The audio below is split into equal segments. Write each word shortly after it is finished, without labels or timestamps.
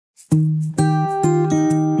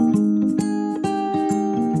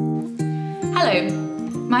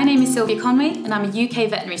My name is Sylvia Conway and I'm a UK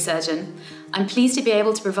veterinary surgeon. I'm pleased to be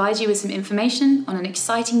able to provide you with some information on an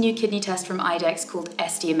exciting new kidney test from IDEXX called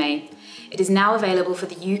SDMA. It is now available for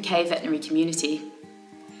the UK veterinary community.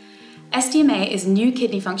 SDMA is a new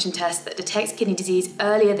kidney function test that detects kidney disease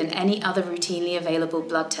earlier than any other routinely available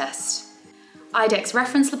blood test. IDEXX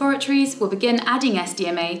reference laboratories will begin adding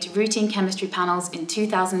SDMA to routine chemistry panels in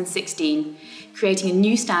 2016, creating a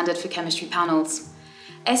new standard for chemistry panels.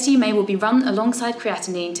 SDMA will be run alongside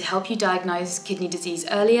creatinine to help you diagnose kidney disease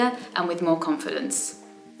earlier and with more confidence.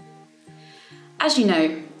 As you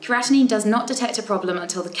know, creatinine does not detect a problem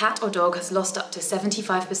until the cat or dog has lost up to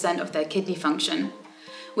 75% of their kidney function.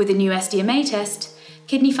 With the new SDMA test,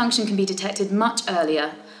 kidney function can be detected much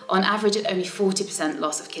earlier, on average at only 40%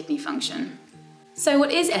 loss of kidney function. So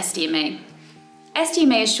what is SDMA?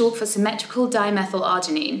 SDMA is short for symmetrical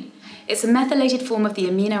dimethylarginine. It's a methylated form of the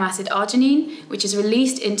amino acid arginine, which is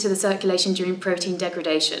released into the circulation during protein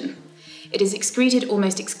degradation. It is excreted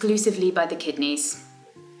almost exclusively by the kidneys.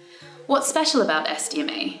 What's special about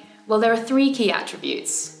SDMA? Well, there are three key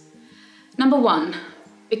attributes. Number one,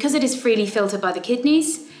 because it is freely filtered by the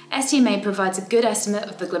kidneys, SDMA provides a good estimate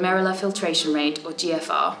of the glomerular filtration rate, or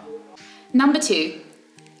GFR. Number two,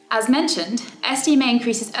 as mentioned, SDMA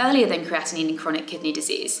increases earlier than creatinine in chronic kidney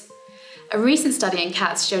disease. A recent study in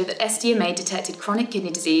cats showed that SDMA detected chronic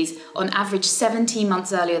kidney disease on average 17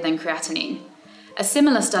 months earlier than creatinine. A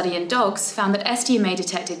similar study in dogs found that SDMA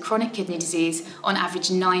detected chronic kidney disease on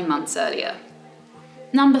average 9 months earlier.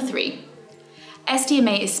 Number three,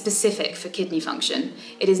 SDMA is specific for kidney function.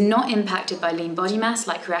 It is not impacted by lean body mass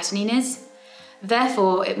like creatinine is.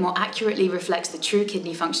 Therefore, it more accurately reflects the true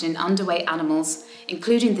kidney function in underweight animals,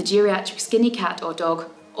 including the geriatric skinny cat or dog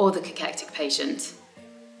or the cachectic patient.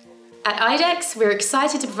 At IDEXX, we're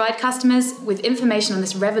excited to provide customers with information on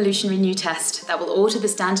this revolutionary new test that will alter the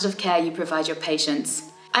standard of care you provide your patients.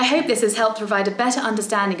 I hope this has helped provide a better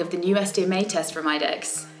understanding of the new SDMA test from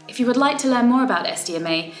IDEXX. If you would like to learn more about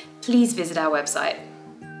SDMA, please visit our website.